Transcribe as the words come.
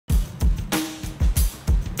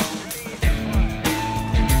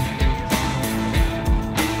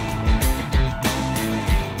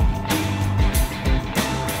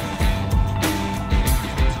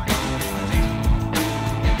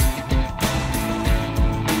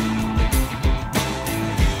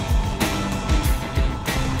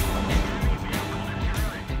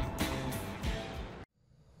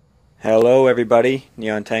everybody,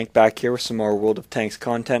 Neon Tank back here with some more World of Tanks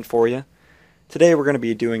content for you. Today we're going to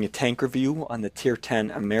be doing a tank review on the Tier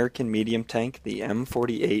 10 American medium tank, the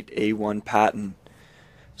M48A1 Patton.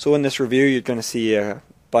 So in this review you're going to see a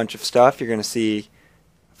bunch of stuff. You're going to see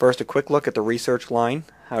first a quick look at the research line,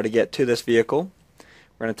 how to get to this vehicle.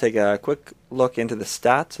 We're going to take a quick look into the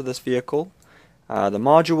stats of this vehicle, the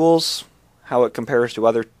modules, how it compares to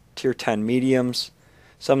other Tier 10 mediums,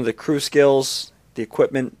 some of the crew skills, the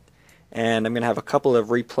equipment, and I'm going to have a couple of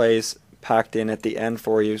replays packed in at the end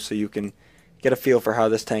for you so you can get a feel for how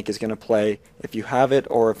this tank is going to play if you have it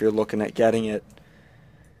or if you're looking at getting it.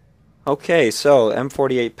 Okay, so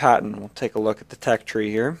M48 Patton. We'll take a look at the tech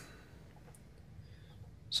tree here.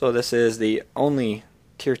 So this is the only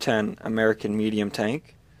Tier 10 American medium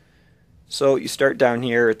tank. So you start down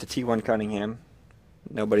here at the T1 Cunningham.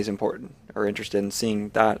 Nobody's important or interested in seeing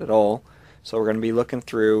that at all. So we're going to be looking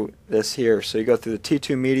through this here. So you go through the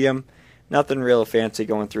T2 medium. Nothing real fancy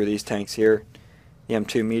going through these tanks here. The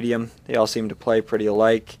M2 medium, they all seem to play pretty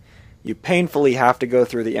alike. You painfully have to go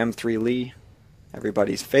through the M3 Lee,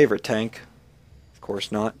 everybody's favorite tank. Of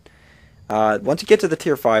course not. Once you get to the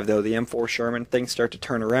Tier 5 though, the M4 Sherman, things start to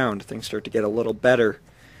turn around. Things start to get a little better.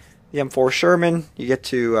 The M4 Sherman, you get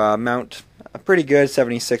to mount a pretty good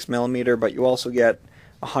 76mm, but you also get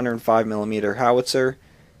a 105mm howitzer.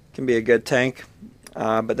 Can be a good tank.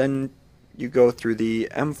 But then you go through the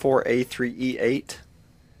M4A3E8,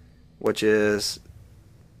 which is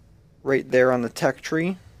right there on the tech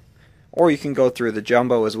tree, or you can go through the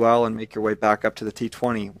Jumbo as well and make your way back up to the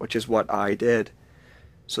T20, which is what I did.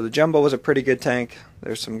 So the Jumbo was a pretty good tank.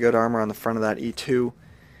 There's some good armor on the front of that E2.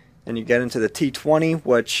 Then you get into the T20,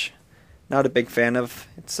 which not a big fan of.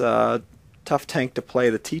 It's a tough tank to play.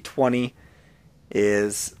 The T20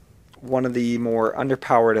 is one of the more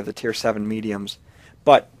underpowered of the Tier 7 mediums,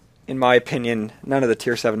 but in my opinion, none of the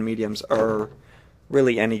Tier 7 mediums are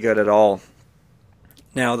really any good at all.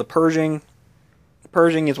 Now the Pershing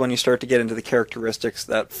is when you start to get into the characteristics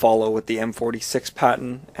that follow with the M46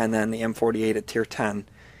 Patton and then the M48 at Tier 10.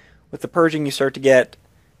 With the Pershing you start to get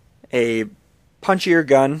a punchier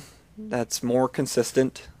gun that's more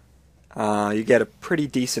consistent. You get a pretty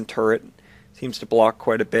decent turret, seems to block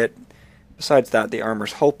quite a bit. Besides that, the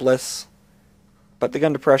armor's hopeless, but the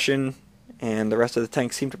gun depression and the rest of the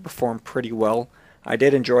tank seem to perform pretty well. I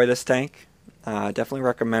did enjoy this tank. Definitely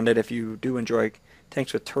recommend it if you do enjoy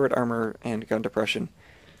tanks with turret armor and gun depression.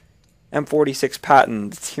 M46 Patton,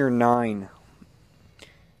 Tier 9.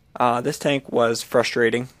 This tank was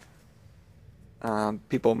frustrating.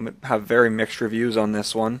 People have very mixed reviews on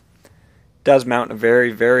this one. It does mount a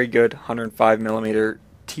very, very good 105mm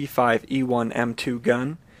T5E1 M2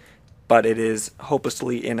 gun, but it is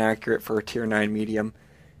hopelessly inaccurate for a Tier 9 medium,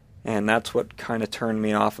 and that's what kind of turned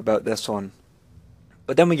me off about this one.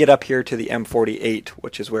 But then we get up here to the M48,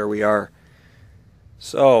 which is where we are.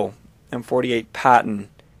 So, M48 Patton,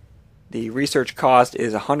 the research cost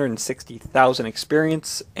is 160,000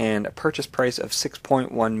 experience and a purchase price of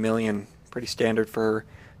 6.1 million. Pretty standard for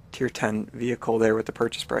Tier 10 vehicle there with the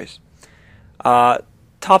purchase price.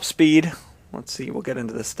 Top speed, let's see, we'll get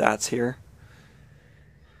into the stats here.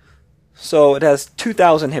 So it has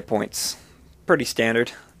 2,000 hit points. Pretty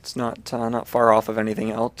standard. It's not far off of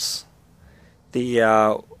anything else.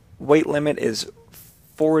 The weight limit is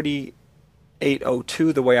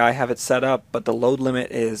 4802 the way I have it set up, but the load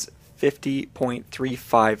limit is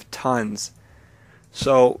 50.35 tons.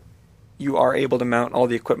 So you are able to mount all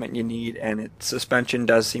the equipment you need, and its suspension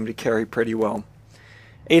does seem to carry pretty well.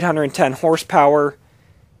 810 horsepower,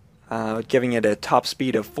 giving it a top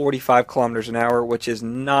speed of 45 kilometers an hour, which is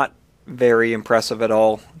not very impressive at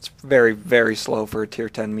all. It's very, very slow for a Tier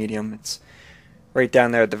 10 medium. It's right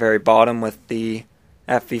down there at the very bottom with the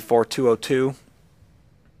FV4 202.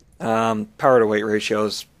 Power to weight ratio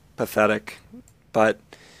is pathetic, but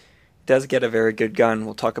it does get a very good gun.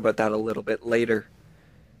 We'll talk about that a little bit later.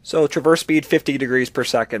 So traverse speed 50 degrees per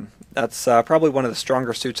second. That's probably one of the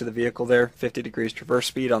stronger suits of the vehicle there. 50 degrees traverse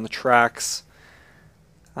speed on the tracks.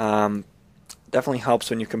 Definitely helps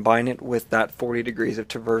when you combine it with that 40 degrees of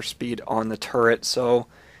traverse speed on the turret. So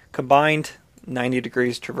combined 90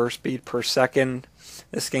 degrees traverse speed per second.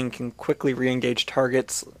 This thing can quickly re-engage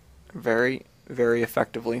targets very, very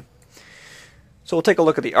effectively. So we'll take a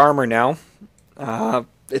look at the armor now.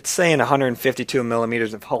 It's saying 152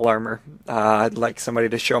 millimeters of hull armor. I'd like somebody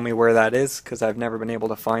to show me where that is, because I've never been able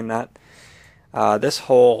to find that. This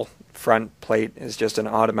whole front plate is just an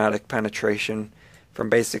automatic penetration from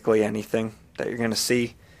basically anything that you're going to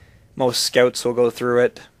see. Most scouts will go through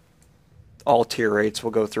it. All tier rates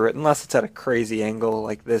will go through it, unless it's at a crazy angle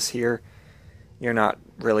like this here. you're not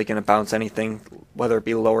really going to bounce anything, whether it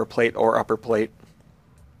be lower plate or upper plate.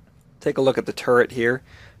 Take a look at the turret here.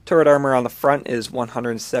 Turret armor on the front is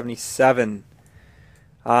 177.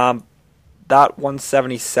 That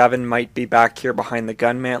 177 might be back here behind the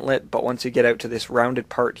gun mantlet, but once you get out to this rounded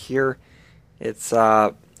part here, it's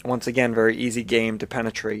once again very easy game to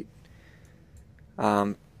penetrate.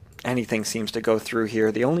 Anything seems to go through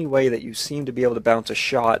here. The only way that you seem to be able to bounce a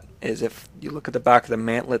shot is if you look at the back of the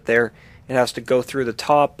mantlet there. It has to go through the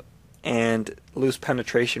top and lose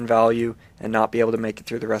penetration value and not be able to make it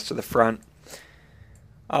through the rest of the front.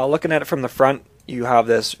 Looking at it from the front, you have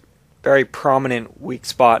this very prominent weak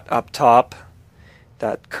spot up top,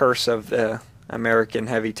 that curse of the American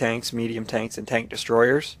heavy tanks, medium tanks, and tank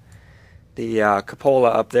destroyers. The cupola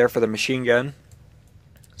up there for the machine gun.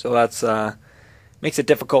 So that's makes it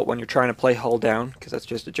difficult when you're trying to play hull down, because that's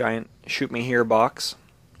just a giant shoot me here box.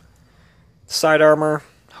 Side armor,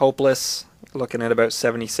 hopeless, looking at about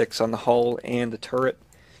 76 on the hull and the turret.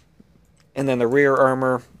 And then the rear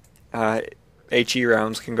armor, HE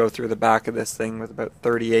rounds can go through the back of this thing with about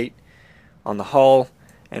 38 on the hull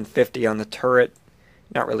and 50 on the turret.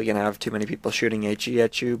 Not really going to have too many people shooting HE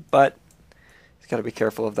at you, but you've got to be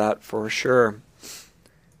careful of that for sure.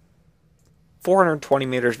 420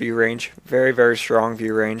 meters view range, very, very strong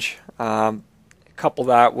view range. Couple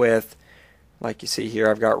that with, like you see here,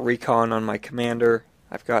 I've got recon on my commander.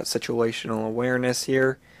 I've got situational awareness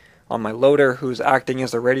here on my loader, who's acting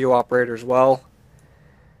as a radio operator as well.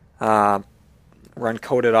 Run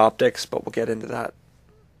coded optics, but we'll get into that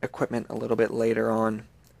equipment a little bit later on.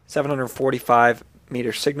 745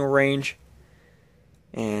 meter signal range.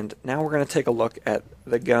 And now we're going to take a look at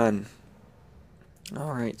the gun.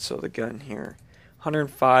 Alright, so the gun here.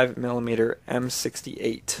 105 millimeter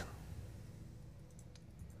M48.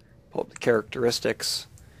 Pull up the characteristics.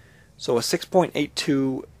 So a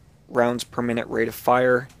 6.82 rounds per minute rate of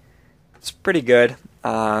fire. It's pretty good.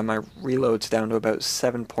 My reload's down to about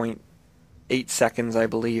 7.8 seconds, I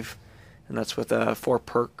believe. And that's with a 4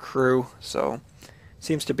 perk crew, so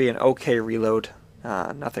seems to be an okay reload.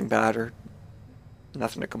 Nothing bad or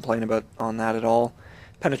nothing to complain about on that at all.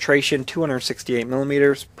 Penetration 268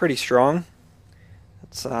 millimeters, pretty strong.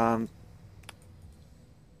 It's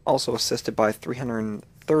also assisted by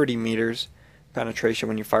 330 meters penetration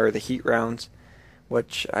when you fire the heat rounds,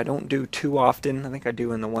 which I don't do too often. I think I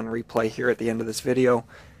do in the one replay here at the end of this video.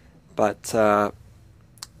 But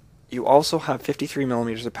you also have 53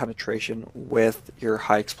 millimeters of penetration with your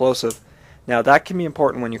high explosive. Now that can be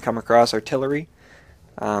important when you come across artillery.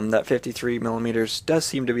 That 53 millimeters does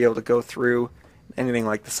seem to be able to go through anything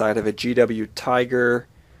like the side of a GW Tiger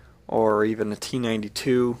or even a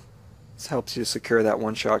T92. This helps you secure that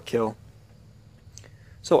one-shot kill.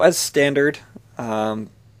 So as standard, the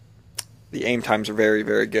aim times are very,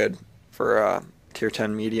 very good for tier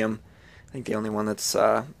 10 medium. I think the only one that's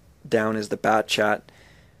down is the Bat Chat.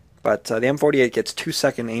 But the M48 gets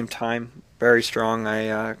 2-second aim time, very strong.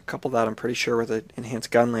 I couple that, I'm pretty sure, with an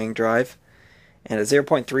enhanced gun laying drive. And a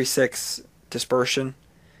 0.36 dispersion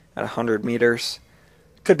at 100 meters.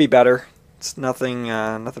 Could be better. It's nothing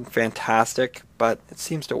fantastic, but it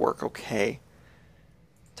seems to work okay.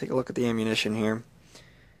 Take a look at the ammunition here.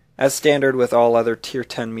 As standard with all other tier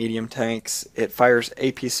 10 medium tanks, it fires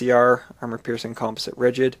APCR, armor piercing composite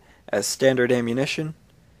rigid, as standard ammunition.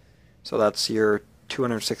 So that's your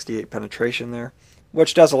 268 penetration there,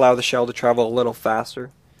 which does allow the shell to travel a little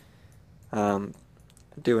faster.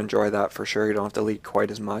 I do enjoy that for sure. You don't have to leak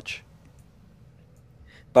quite as much.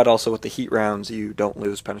 But also with the heat rounds, you don't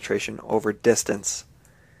lose penetration over distance.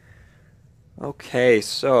 Okay,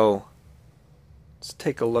 so let's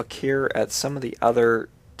take a look here at some of the other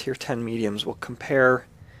tier 10 mediums. We'll compare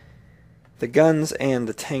the guns and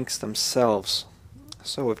the tanks themselves.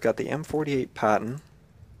 So we've got the M48 Patton.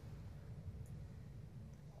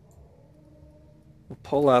 We'll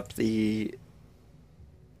pull up the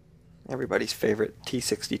everybody's favorite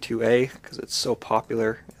T62A because it's so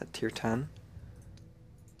popular at tier 10.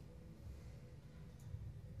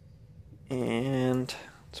 And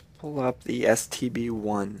let's pull up the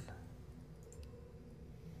STB1.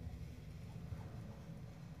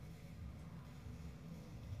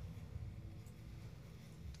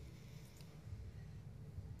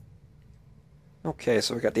 Okay,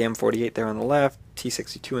 so we got the M48 there on the left,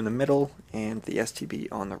 T62 in the middle, and the STB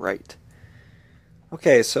on the right.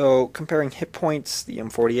 Okay, so comparing hit points, the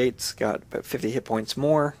M48's got about 50 hit points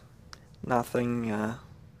more. Nothing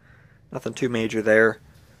too major there.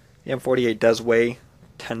 The M48 does weigh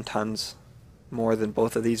 10 tons more than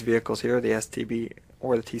both of these vehicles here, the STB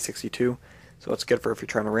or the T62, so it's good for if you're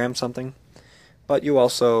trying to ram something. But you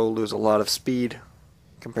also lose a lot of speed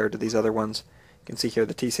compared to these other ones. You can see here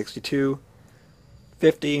the T62,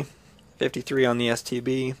 50, 53 on the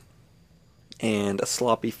STB, and a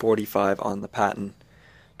sloppy 45 on the Patton.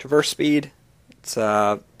 Traverse speed, it's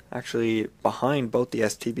actually behind both the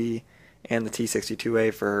STB and the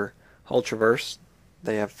T62A for hull traverse.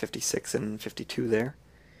 They have 56 and 52 there.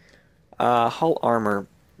 Hull armor,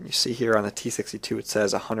 you see here on the T62 it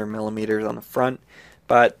says 100 millimeters on the front,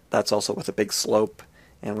 but that's also with a big slope,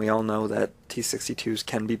 and we all know that T62s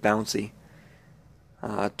can be bouncy.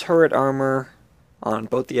 Turret armor on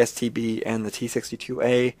both the STB and the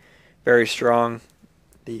T62A, very strong.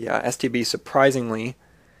 The STB surprisingly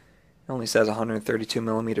only says 132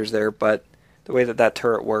 millimeters there, but the way that that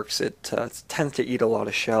turret works, it tends to eat a lot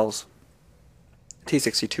of shells.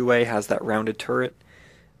 T62A has that rounded turret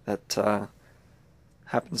that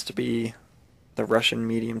happens to be the Russian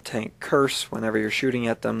medium tank curse. Whenever you're shooting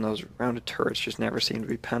at them, those rounded turrets just never seem to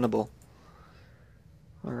be pennable.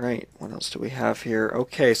 Alright, what else do we have here?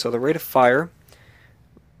 Okay, so the rate of fire,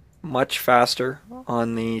 much faster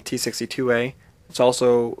on the T62A. It's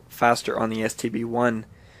also faster on the STB-1.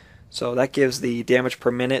 So that gives the damage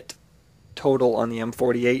per minute total on the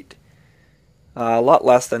M48 a lot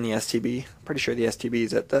less than the STB. Pretty sure the STB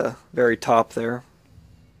is at the very top there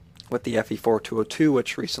with the FE4202,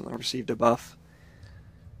 which recently received a buff.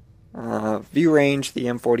 View range, the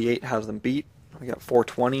M48 has them beat. We got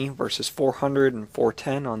 420 versus 400 and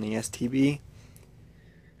 410 on the STB.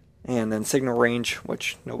 And then signal range,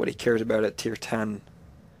 which nobody cares about at tier 10.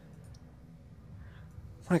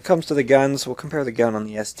 When it comes to the guns, we'll compare the gun on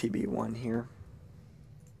the STB-1 here.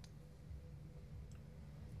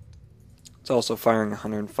 It's also firing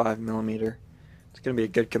 105 millimeter. It's going to be a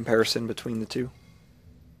good comparison between the two.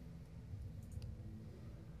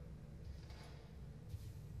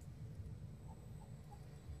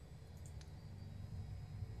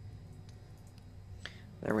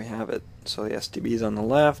 There we have it. So the STB's on the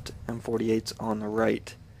left, M48's on the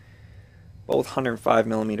right. Both 105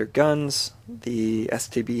 millimeter guns. The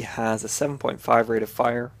STB has a 7.5 rate of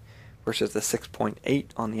fire versus the 6.8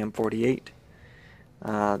 on the M48.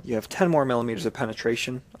 You have 10 more millimeters of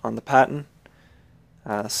penetration on the Patton.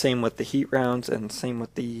 Same with the heat rounds and same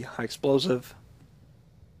with the high explosive.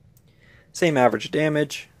 Same average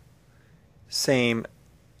damage. Same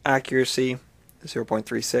accuracy,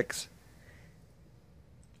 0.36.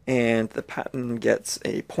 And the Patton gets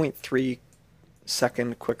a 0.3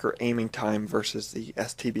 second quicker aiming time versus the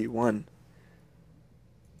STB-1.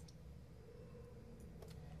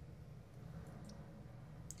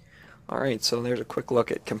 Alright, so there's a quick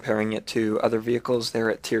look at comparing it to other vehicles there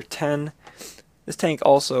at tier 10. This tank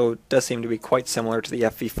also does seem to be quite similar to the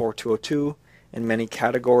FE4202 in many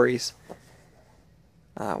categories.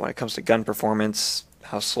 When it comes to gun performance,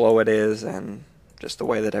 how slow it is, and just the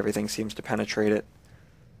way that everything seems to penetrate it.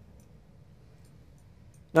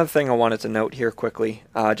 Another thing I wanted to note here quickly,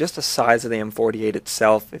 just the size of the M48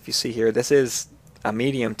 itself. If you see here, this is a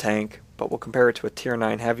medium tank, but we'll compare it to a tier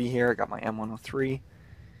 9 heavy here. I got my M103.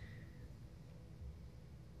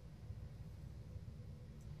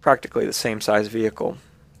 Practically the same size vehicle.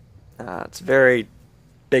 It's very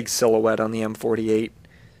big silhouette on the M48.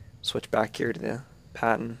 Switch back here to the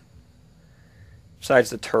Patton. Besides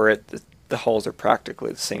the turret, the hulls are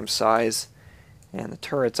practically the same size, and the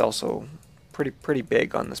turret's also pretty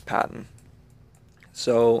big on this Patton.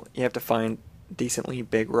 So you have to find decently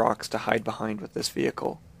big rocks to hide behind with this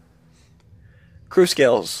vehicle. Crew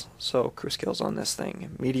skills. So crew skills on this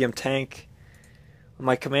thing. Medium tank. On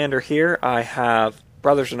my commander here, I have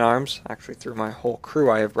Brothers in Arms. Actually, through my whole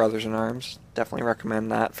crew I have Brothers in Arms. Definitely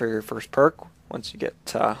recommend that for your first perk once you get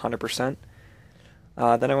 100%.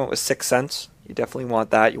 Then I went with Sixth Sense. You definitely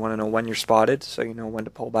want that. You want to know when you're spotted, so you know when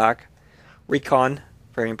to pull back. Recon,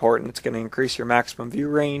 very important. It's going to increase your maximum view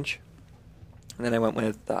range. And then I went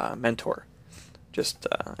with Mentor. Just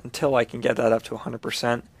until I can get that up to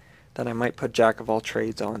 100%, then I might put Jack of all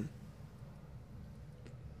trades on.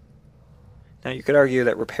 Now you could argue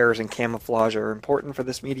that repairs and camouflage are important for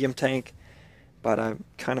this medium tank, but I'm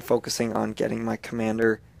kind of focusing on getting my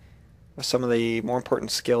commander with some of the more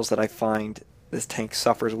important skills that I find this tank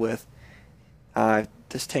suffers with.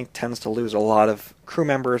 This tank tends to lose a lot of crew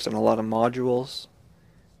members and a lot of modules,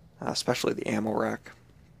 especially the ammo rack.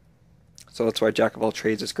 So that's why Jack of all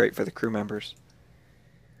trades is great for the crew members.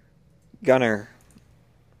 Gunner.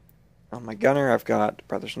 On my gunner I've got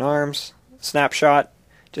Brothers in Arms. Snapshot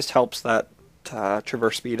just helps that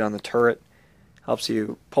traverse speed on the turret. Helps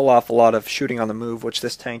you pull off a lot of shooting on the move, which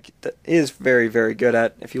this tank is very good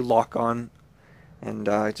at. If you lock on and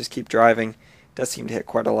just keep driving, it does seem to hit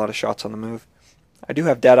quite a lot of shots on the move. I do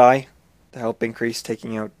have Deadeye to help increase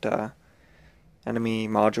taking out enemy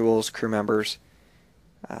modules, crew members.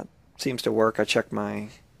 Seems to work. I check my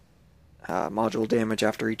module damage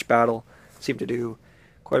after each battle. Seem to do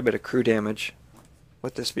quite a bit of crew damage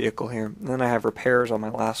with this vehicle here. And then I have repairs on my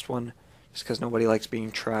last one, just because nobody likes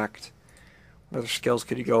being tracked. What other skills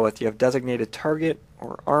could you go with? You have designated target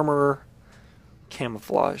or armorer,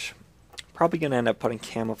 camouflage. Probably going to end up putting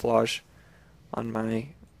camouflage on my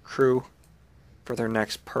crew for their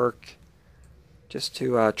next perk, just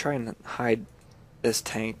to try and hide this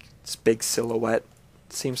tank. Its big silhouette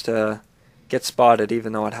seems to get spotted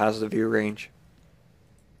even though it has the view range.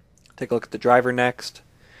 Take a look at the driver next.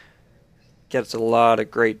 Gets a lot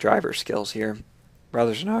of great driver skills here.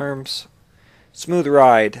 Brothers in Arms. Smooth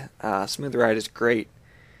Ride. Smooth Ride is great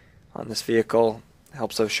on this vehicle.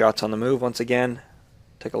 Helps those shots on the move once again.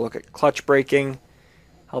 Take a look at clutch braking.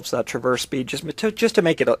 Helps that traverse speed just to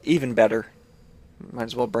make it even better. Might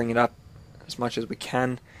as well bring it up as much as we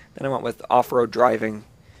can. Then I went with off-road driving.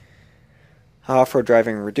 Off-road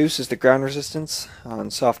driving reduces the ground resistance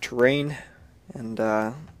on soft terrain and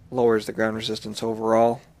lowers the ground resistance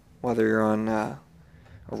overall, whether you're on a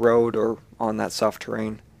road or on that soft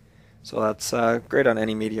terrain. So that's great on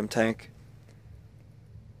any medium tank.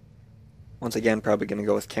 Once again, probably going to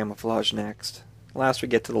go with camouflage next. Last we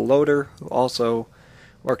get to the loader, who also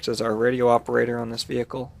works as our radio operator on this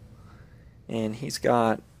vehicle. And he's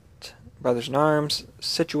got Brothers in Arms,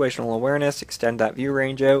 situational awareness, extend that view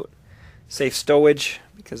range out, safe stowage,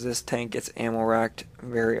 because this tank gets ammo racked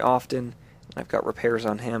very often. I've got repairs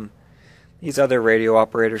on him. These other radio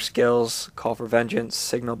operator skills, call for vengeance,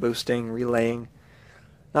 signal boosting, relaying,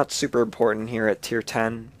 not super important here at tier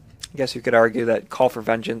 10. I guess you could argue that call for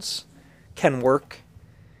vengeance can work,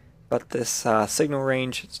 but this signal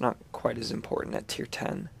range, it's not quite as important at tier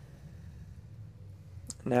 10.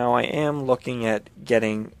 Now I am looking at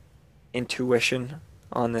getting intuition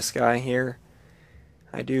on this guy here.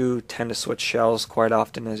 I do tend to switch shells quite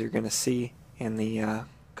often, as you're going to see in the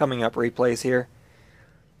coming up replays here.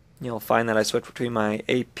 You'll find that I switch between my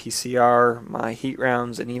APCR, my heat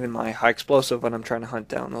rounds, and even my high explosive when I'm trying to hunt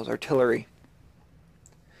down those artillery.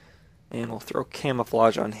 And we'll throw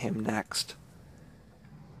camouflage on him next.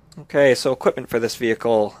 Okay, so equipment for this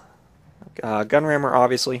vehicle. Gun rammer,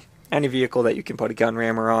 obviously. Any vehicle that you can put a gun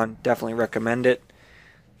rammer on, definitely recommend it.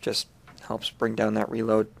 Just helps bring down that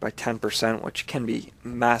reload by 10%, which can be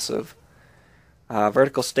massive.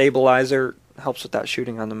 Vertical stabilizer helps with that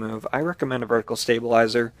shooting on the move. I recommend a vertical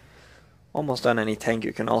stabilizer almost on any tank.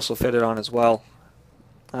 You can also fit it on as well.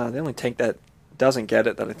 The only tank that doesn't get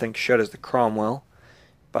it that I think should is the Cromwell,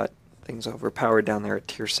 but things overpowered down there at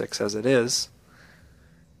tier 6 as it is.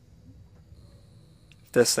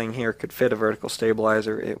 If this thing here could fit a vertical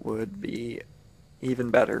stabilizer, it would be even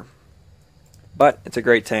better. But it's a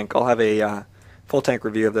great tank. I'll have a full tank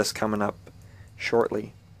review of this coming up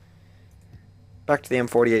shortly. Back to the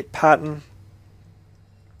M48 Patton.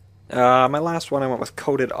 My last one I went with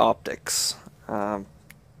coated optics.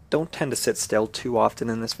 Don't tend to sit still too often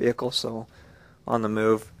in this vehicle, so on the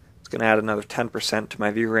move it's going to add another 10% to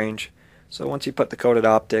my view range. So once you put the coated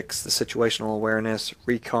optics, the situational awareness,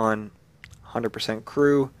 recon, 100%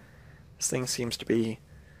 crew, this thing seems to be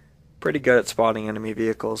pretty good at spotting enemy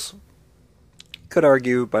vehicles. Could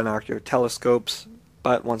argue binocular telescopes,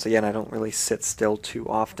 but once again I don't really sit still too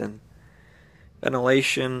often.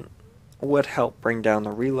 Ventilation would help bring down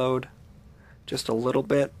the reload just a little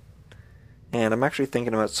bit, and I'm actually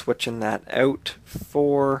thinking about switching that out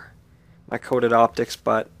for my coated optics,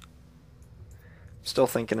 but still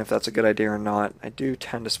thinking if that's a good idea or not. I do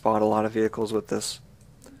tend to spot a lot of vehicles with this.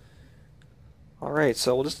 Alright,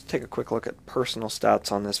 so we'll just take a quick look at personal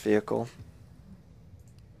stats on this vehicle.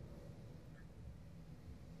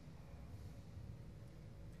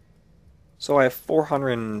 So I have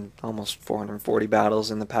 400, almost 440 battles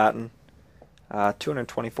in the Patton.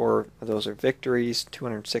 224 of those are victories,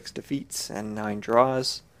 206 defeats, and 9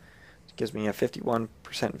 draws. It gives me a 51%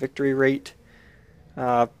 victory rate.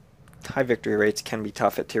 High victory rates can be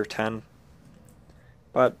tough at tier 10,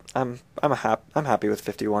 but I'm happy with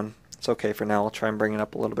 51. It's okay for now. I'll try and bring it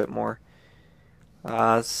up a little bit more.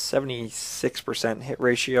 76% hit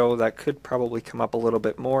ratio. That could probably come up a little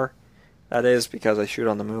bit more. That is because I shoot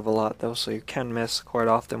on the move a lot though, so you can miss quite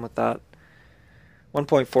often with that.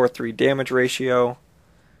 1.43 damage ratio,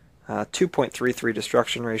 2.33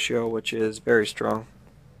 destruction ratio, which is very strong.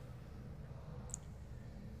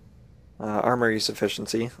 Armor use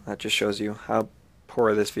efficiency, that just shows you how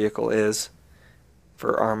poor this vehicle is.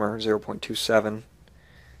 For armor, 0.27.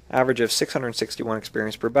 Average of 661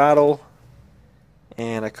 experience per battle,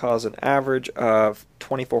 and I cause an average of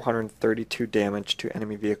 2,432 damage to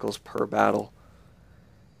enemy vehicles per battle.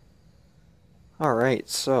 Alright,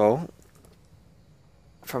 so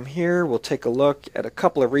from here, we'll take a look at a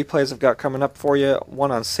couple of replays I've got coming up for you,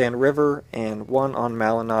 one on Sand River and one on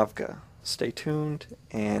Malinovka. Stay tuned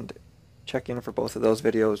and check in for both of those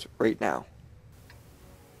videos right now.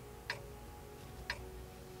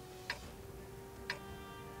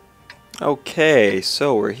 Okay,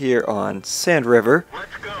 so we're here on Sand River,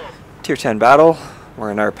 Tier 10 battle.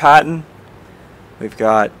 We're in our Patton. We've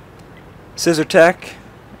got Scissor Tech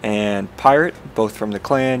and Pirate, both from the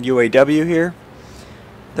clan UAW here.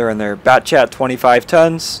 They're in their Batchat 25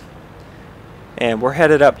 tons. And we're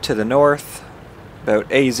headed up to the north, about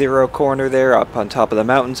A0 corner there, up on top of the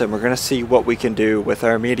mountains, and we're going to see what we can do with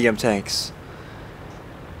our medium tanks.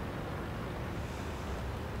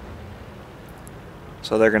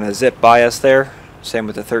 So they're going to zip by us there. Same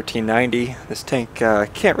with the 1390. This tank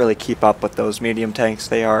can't really keep up with those medium tanks.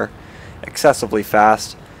 They are excessively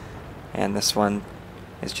fast, and this one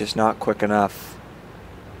is just not quick enough.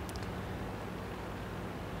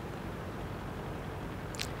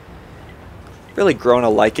 Really grown a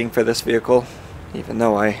liking for this vehicle, even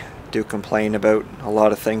though I do complain about a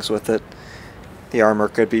lot of things with it. The armor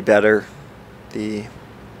could be better, the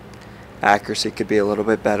accuracy could be a little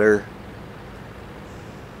bit better,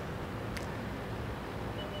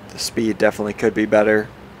 the speed definitely could be better,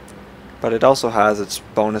 but it also has its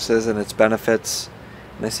bonuses and its benefits,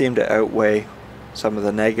 and they seem to outweigh some of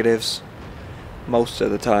the negatives most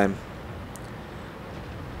of the time.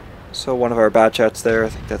 So one of our Batchats there, I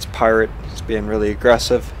think that's Pirate, he's being really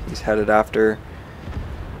aggressive. He's headed after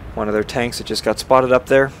one of their tanks that just got spotted up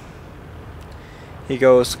there. He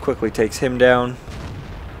goes, quickly takes him down.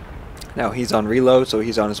 Now he's on reload, so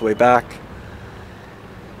he's on his way back.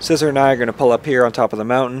 Scissor and I are going to pull up here on top of the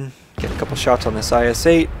mountain, get a couple shots on this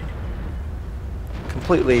IS-8.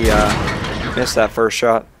 Completely missed that first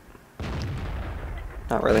shot.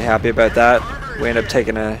 Not really happy about that. We end up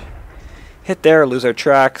taking a hit there, lose our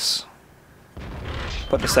tracks.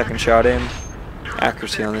 Put the second shot in.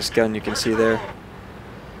 Accuracy on this gun you can see there.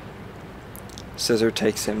 Scissor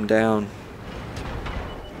takes him down.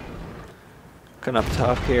 Looking up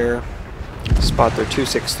top here. Spot their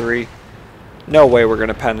 263. No way we're going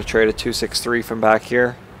to penetrate a 263 from back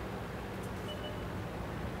here.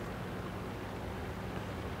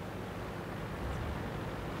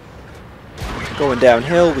 Going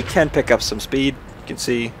downhill, we can pick up some speed. You can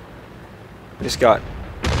see we just got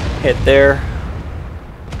hit there.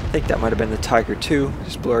 I think that might have been the Tiger 2.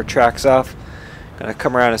 Just blew our tracks off. Gonna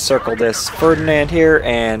come around and circle this Ferdinand here,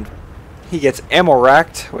 and he gets ammo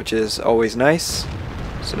racked, which is always nice.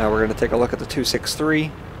 So now we're gonna take a look at the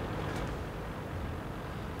 263.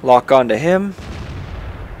 Lock onto him.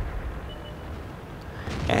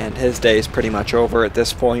 And his day is pretty much over at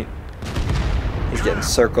this point. He's getting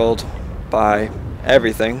circled by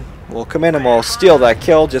everything. We'll come in and we'll steal that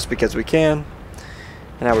kill just because we can.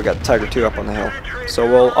 And now we got Tiger 2 up on the hill. So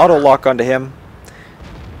we'll auto lock onto him.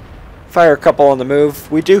 Fire a couple on the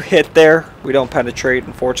move. We do hit there. We don't penetrate,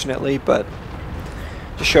 unfortunately, but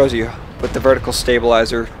just shows you with the vertical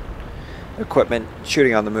stabilizer equipment,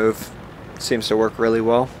 shooting on the move seems to work really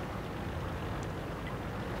well.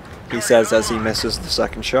 He says as he misses the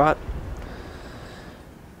second shot.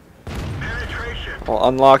 We'll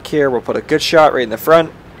unlock here. We'll put a good shot right in the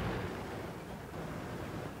front.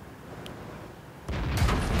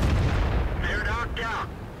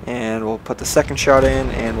 And we'll put the second shot in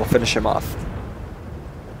and we'll finish him off.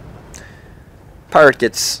 Pirate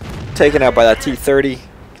gets taken out by that T-30.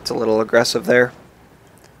 Gets a little aggressive there.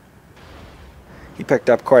 He picked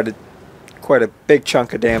up quite a big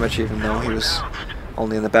chunk of damage, even though he was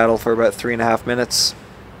only in the battle for about 3.5 minutes.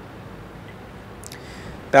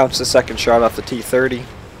 Bounced the second shot off the T-30.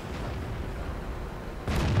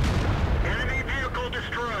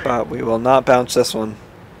 But we will not bounce this one.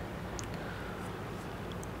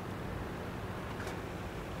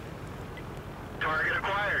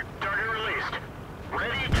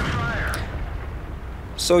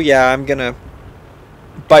 So yeah, I'm gonna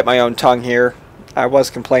bite my own tongue here. I was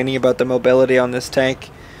complaining about the mobility on this tank.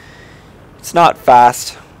 It's not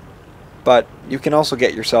fast, but you can also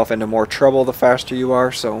get yourself into more trouble the faster you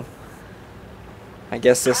are, so I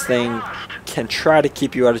guess this thing can try to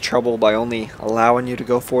keep you out of trouble by only allowing you to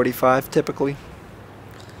go 45 typically.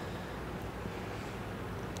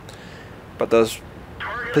 But those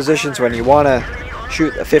positions when you want to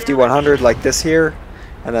shoot a 5100 like this here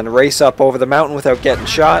and then race up over the mountain without getting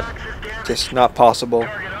shot, just not possible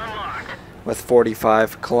with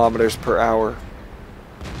 45 kilometers per hour.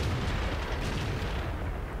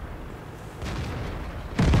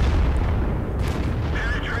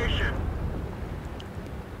 Penetration.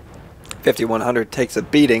 5100 takes a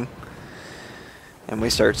beating, and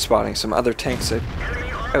we start spotting some other tanks that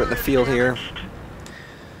out in the field here.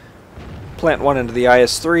 Plant one into the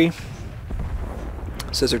IS-3.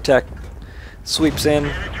 Scissor Tech sweeps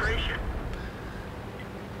in.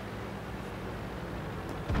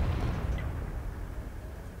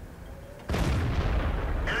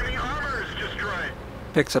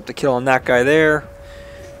 Picks up the kill on that guy there.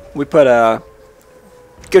 We put a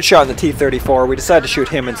good shot on the T-34. We decided to shoot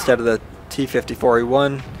him instead of the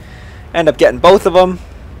T-54A1. End up getting both of them,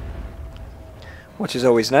 which is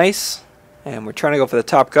always nice. And we're trying to go for the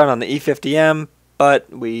top gun on the E-50M, but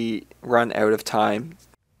we run out of time.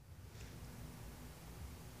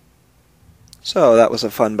 So that was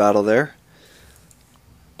a fun battle there.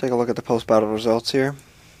 Take a look at the post-battle results here.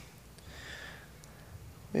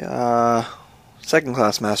 Second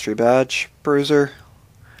class mastery badge, bruiser,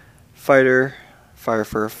 fighter, fire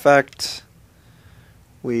for effect.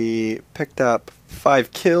 We picked up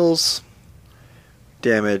 5 kills,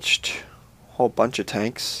 damaged a whole bunch of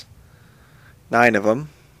tanks, 9 of them.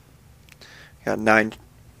 Got nine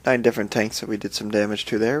different tanks that we did some damage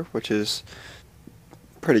to there, which is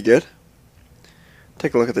pretty good.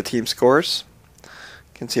 Take a look at the team scores. You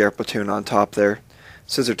can see our platoon on top there.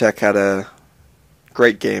 Scissor Tech had a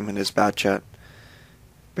great game in his bat chat,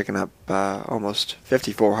 picking up almost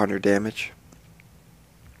 5,400 damage.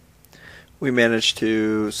 We managed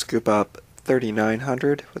to scoop up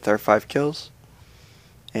 3,900 with our 5 kills.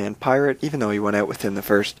 And Pirate, even though he went out within the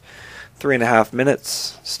first 3.5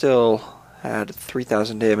 minutes, still had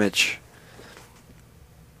 3,000 damage.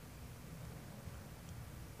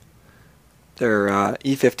 Their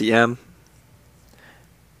E-50M,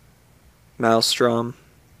 Maelstrom,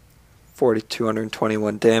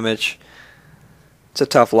 4,221 damage. It's a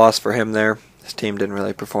tough loss for him there. His team didn't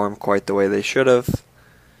really perform quite the way they should have.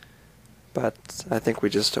 But I think we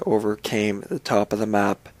just overcame the top of the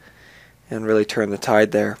map and really turned the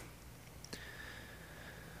tide there.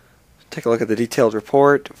 Take a look at the detailed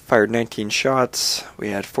report. Fired 19 shots.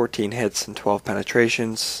 We had 14 hits and 12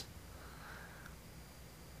 penetrations.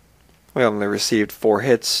 We only received 4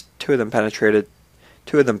 hits. 2 of them penetrated.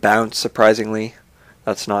 2 of them bounced, surprisingly.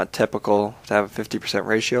 That's not typical to have a 50%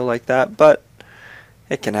 ratio like that, but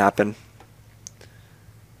it can happen.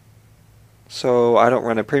 So I don't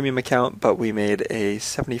run a premium account, but we made a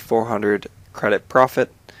 7,400 credit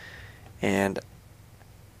profit and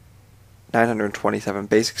 927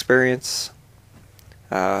 base experience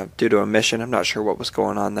due to a mission. I'm not sure what was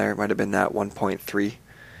going on there. It might have been that 1.3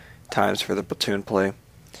 times for the platoon play.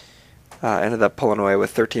 Ended up pulling away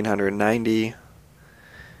with 1,390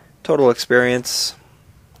 total experience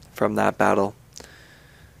from that battle.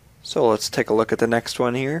 So let's take a look at the next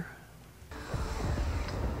one here.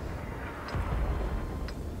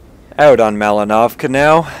 Out on Malinovka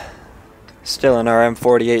now. Still in our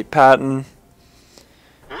M48 Patton.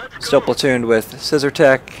 Still platooned with Scissor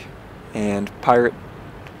Tech and Pirate.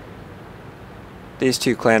 These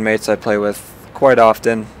 2 clanmates I play with quite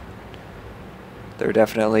often. They're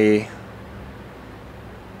definitely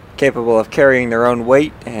capable of carrying their own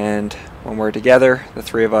weight, and when we're together, the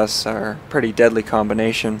 3 of us are a pretty deadly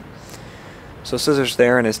combination. So Scissor's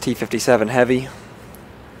there in his T-57 Heavy.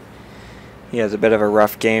 He has a bit of a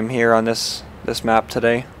rough game here on this map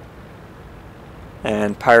today.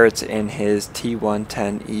 And Pirate's in his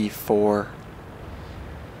T-110E4.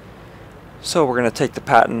 So we're going to take the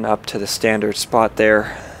Patton up to the standard spot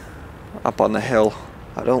there, up on the hill.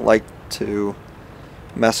 I don't like to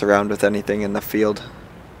mess around with anything in the field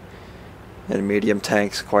in medium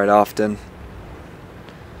tanks quite often.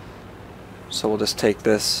 So we'll just take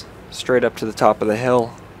this straight up to the top of the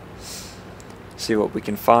hill, see what we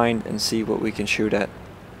can find and see what we can shoot at.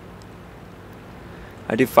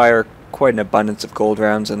 I do fire quite an abundance of gold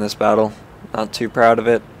rounds in this battle. Not too proud of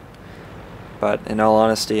it, but in all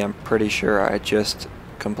honesty I'm pretty sure I just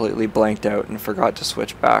completely blanked out and forgot to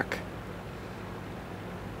switch back.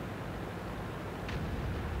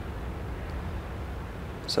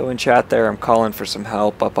 So in chat there I'm calling for some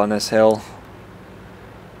help up on this hill,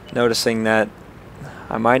 noticing that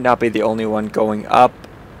I might not be the only one going up.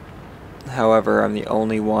 However, I'm the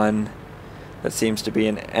only one that seems to be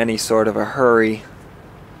in any sort of a hurry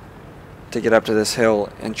to get up to this hill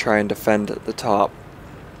and try and defend the top.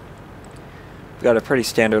 We've got a pretty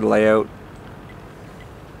standard layout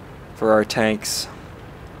for our tanks,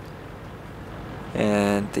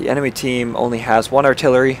 and the enemy team only has 1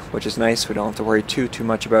 artillery, which is nice. We don't have to worry too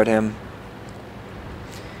much about him.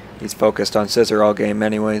 He's focused on Scissor all game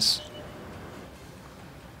anyways.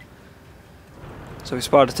 So we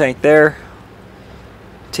spot a tank there,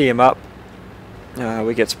 tee him up.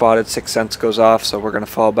 We get spotted, 6 cents goes off, so we're going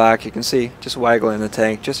to fall back. You can see just waggling the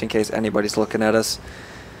tank just in case anybody's looking at us.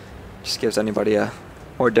 Just gives anybody a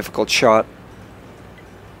more difficult shot.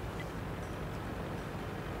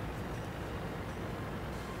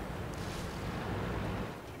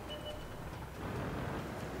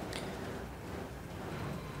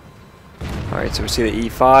 Alright, so we see the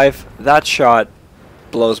E5. That shot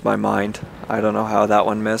blows my mind. I don't know how that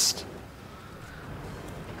one missed.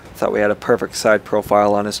 Thought we had a perfect side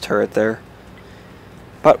profile on his turret there.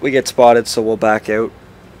 But we get spotted, so we'll back out.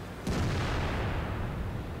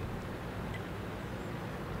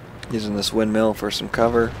 Using this windmill for some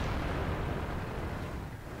cover.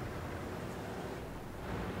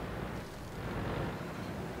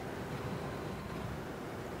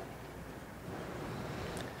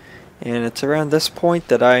 And it's around this point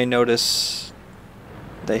that I notice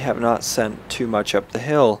they have not sent too much up the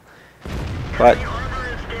hill. But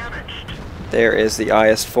there is the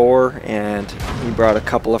IS-4, and he brought a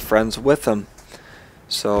couple of friends with him.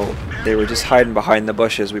 So they were just hiding behind the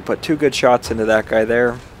bushes. We put 2 good shots into that guy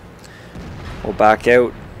there. We'll back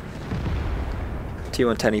out.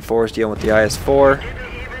 T110E4 is dealing with the IS-4.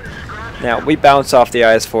 Now we bounce off the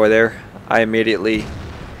IS-4 there. I immediately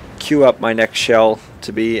queue up my next shell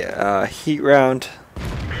to be a heat round.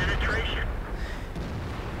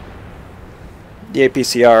 The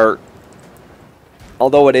APCR,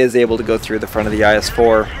 although it is able to go through the front of the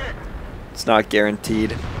IS-4, it's not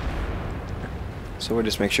guaranteed. So we'll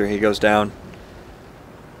just make sure he goes down.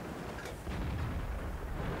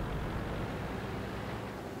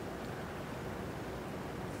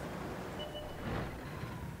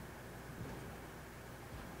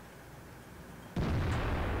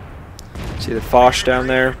 See the Foch down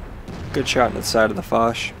there? Good shot in the side of the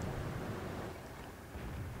Foch.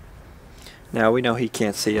 Now we know he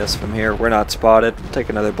can't see us from here. We're not spotted. Take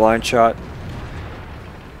another blind shot.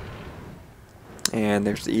 And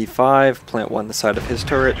there's the E5. Plant 1 the side of his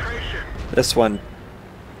turret. This one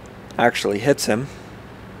actually hits him.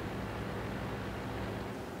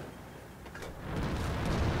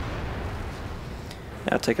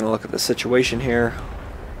 Now taking a look at the situation here.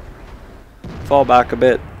 Fall back a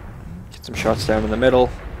bit. Get some shots down in the middle.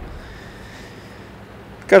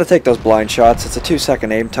 Gotta take those blind shots. It's a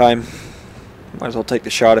 2-second aim time. Might as well take the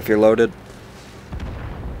shot if you're loaded.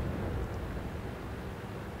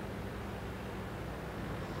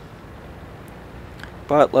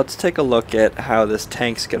 But let's take a look at how this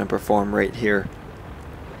tank's gonna perform right here.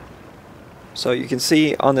 So you can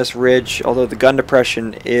see on this ridge, although the gun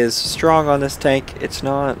depression is strong on this tank, it's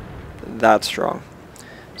not that strong.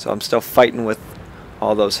 So I'm still fighting with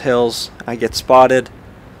all those hills. I get spotted.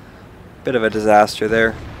 Bit of a disaster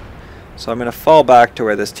there. So I'm going to fall back to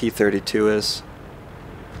where this T-32 is.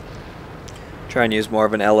 Try and use more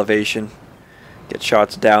of an elevation. Get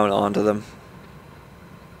shots down onto them.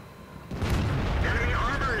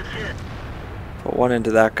 Put 1 into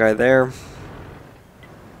that guy there.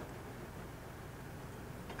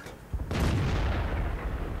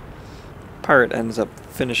 Pirate ends up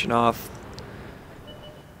finishing off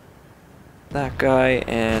that guy,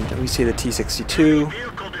 and we see the T-62.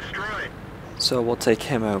 So we'll take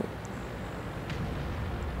him out.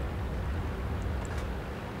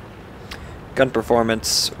 Gun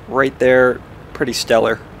performance right there, pretty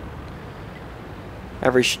stellar.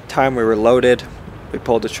 Every time we were loaded, we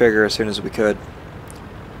pulled the trigger as soon as we could.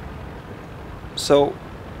 So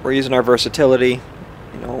we're using our versatility,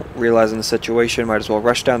 realizing the situation, might as well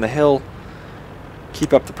rush down the hill,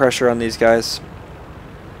 keep up the pressure on these guys.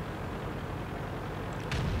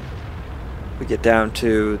 We get down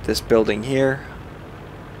to this building here.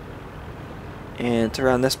 And it's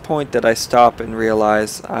around this point that I stop and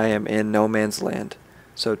realize I am in no man's land.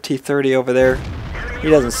 So T-30 over there, he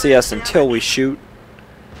doesn't see us until we shoot.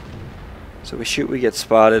 So we shoot, we get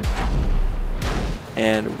spotted.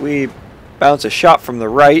 And we bounce a shot from the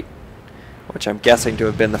right, which I'm guessing to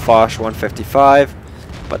have been the Foch 155.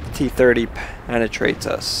 But the T-30 penetrates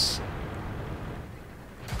us.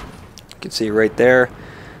 You can see right there,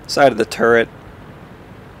 side of the turret.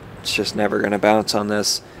 It's just never going to bounce on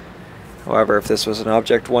this. However, if this was an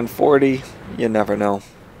Object 140, you never know.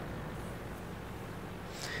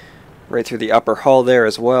 Right through the upper hull there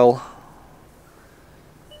as well.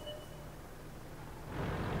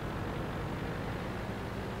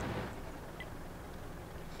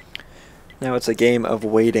 Now it's a game of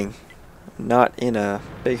waiting. I'm not in a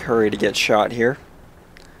big hurry to get shot here.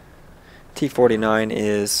 T-49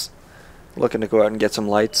 is looking to go out and get some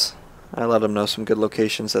lights. I let them know some good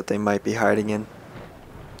locations that they might be hiding in.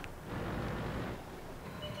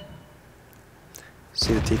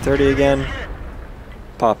 See the T-30 again.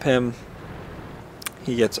 Pop him.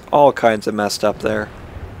 He gets all kinds of messed up there.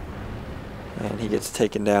 And he gets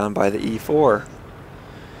taken down by the E4.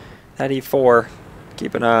 That E4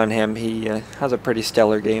 keep an eye on him. He has a pretty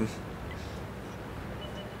stellar game.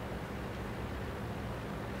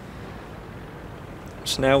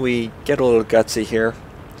 So now we get a little gutsy here.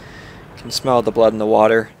 Can smell the blood in the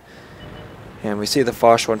water. And we see the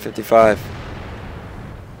Foch 155.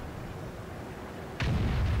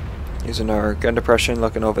 Using our gun depression,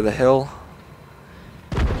 looking over the hill.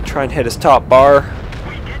 Try and hit his top bar.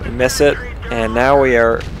 We miss it. And now we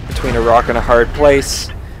are between a rock and a hard place.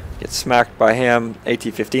 Get smacked by him.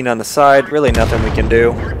 AT-15 on the side. Really nothing we can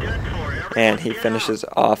do. And he finishes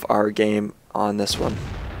off our game on this one.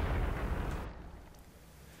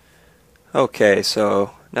 Okay,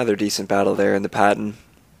 so another decent battle there in the Patton.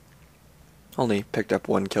 Only picked up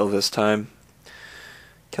 1 kill this time.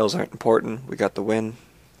 Kills aren't important. We got the win.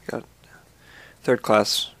 We got 3rd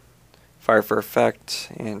class fire for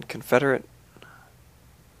effect and Confederate.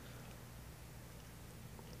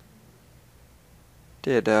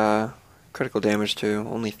 Did critical damage to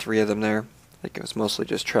only 3 of them there. I think it was mostly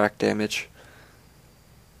just track damage.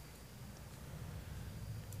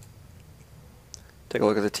 Take a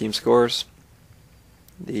look at the team scores.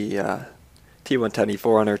 The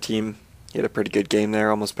T110E4 on our team, he had a pretty good game there,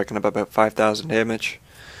 almost picking up about 5,000 damage.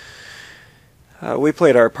 We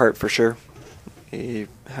played our part for sure. He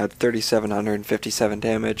had 3,757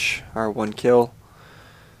 damage, our 1 kill.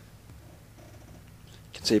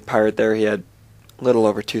 You can see Pirate there, he had a little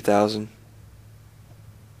over 2,000.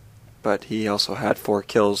 But he also had 4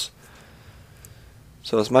 kills.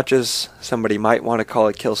 So as much as somebody might want to call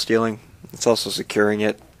it kill stealing, it's also securing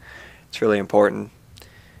it. It's really important.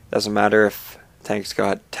 Doesn't matter if tank's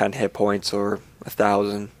got 10 hit points or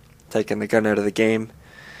 1,000. Taking the gun out of the game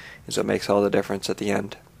is what makes all the difference at the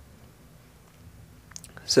end.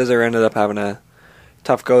 Scissor ended up having a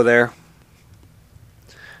tough go there.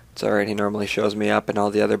 It's alright, he normally shows me up in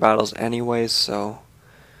all the other battles anyways, so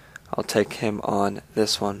I'll take him on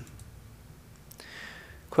this one.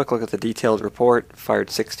 Quick look at the detailed report. Fired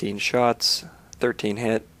 16 shots, 13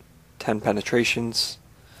 hit, 10 penetrations.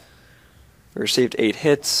 We received 8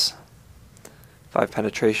 hits, 5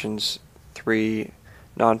 penetrations, 3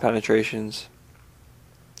 non-penetrations.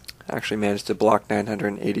 Actually managed to block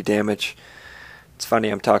 980 damage. It's funny,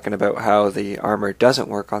 I'm talking about how the armor doesn't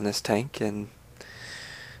work on this tank, and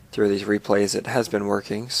through these replays it has been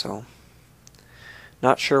working, so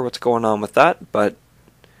not sure what's going on with that, but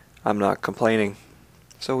I'm not complaining.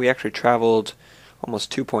 So we actually traveled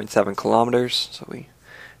almost 2.7 kilometers, so we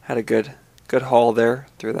had a good haul there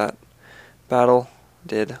through that battle.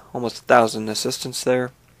 Did almost 1,000 assistance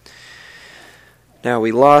there. Now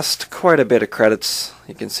we lost quite a bit of credits.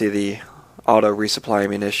 You can see the auto resupply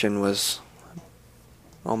ammunition was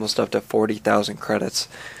almost up to 40,000 credits.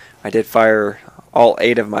 I did fire all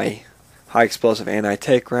 8 of my high explosive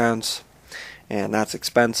anti-tank rounds, and that's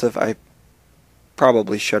expensive. I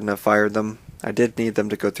probably shouldn't have fired them. I did need them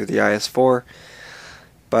to go through the IS-4,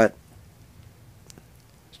 but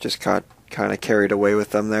just got kind of carried away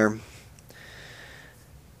with them there.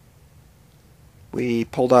 We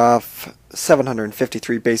pulled off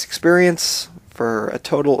 753 base experience for a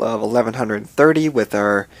total of 1,130 with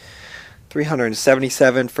our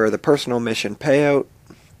 377 for the personal mission payout.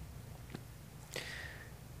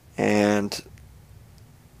 And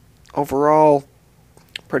overall,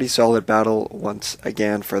 pretty solid battle once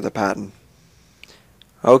again for the Patton.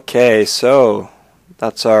 Okay, so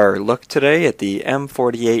that's our look today at the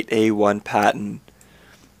M48A1 Patton.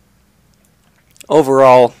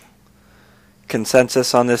 Overall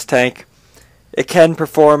consensus on this tank, it can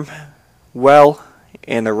perform well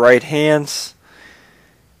in the right hands.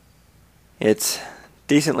 It's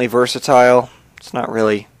decently versatile. It's not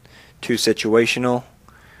really too situational.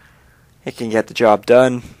 It can get the job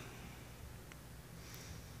done.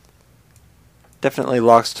 Definitely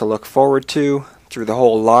lots to look forward to through the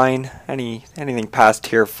whole line. Anything past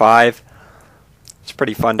tier 5, it's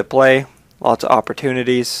pretty fun to play. Lots of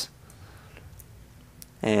opportunities.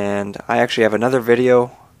 And I actually have another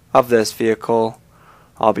video of this vehicle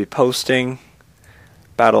I'll be posting.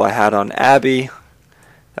 Battle I had on Abbey.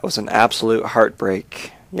 That was an absolute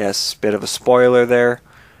heartbreak. Yes, bit of a spoiler there,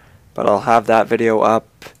 but I'll have that video up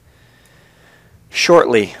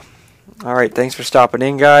shortly. Alright, thanks for stopping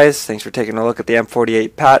in, guys. Thanks for taking a look at the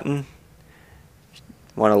M48 Patton.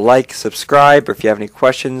 Want to like, subscribe, or if you have any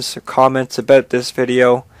questions or comments about this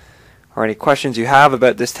video, or any questions you have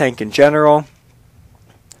about this tank in general,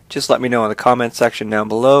 just let me know in the comment section down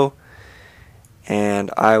below,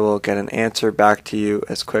 and I will get an answer back to you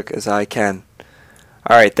as quick as I can.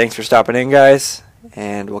 Alright, thanks for stopping in, guys,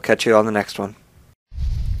 and we'll catch you on the next one.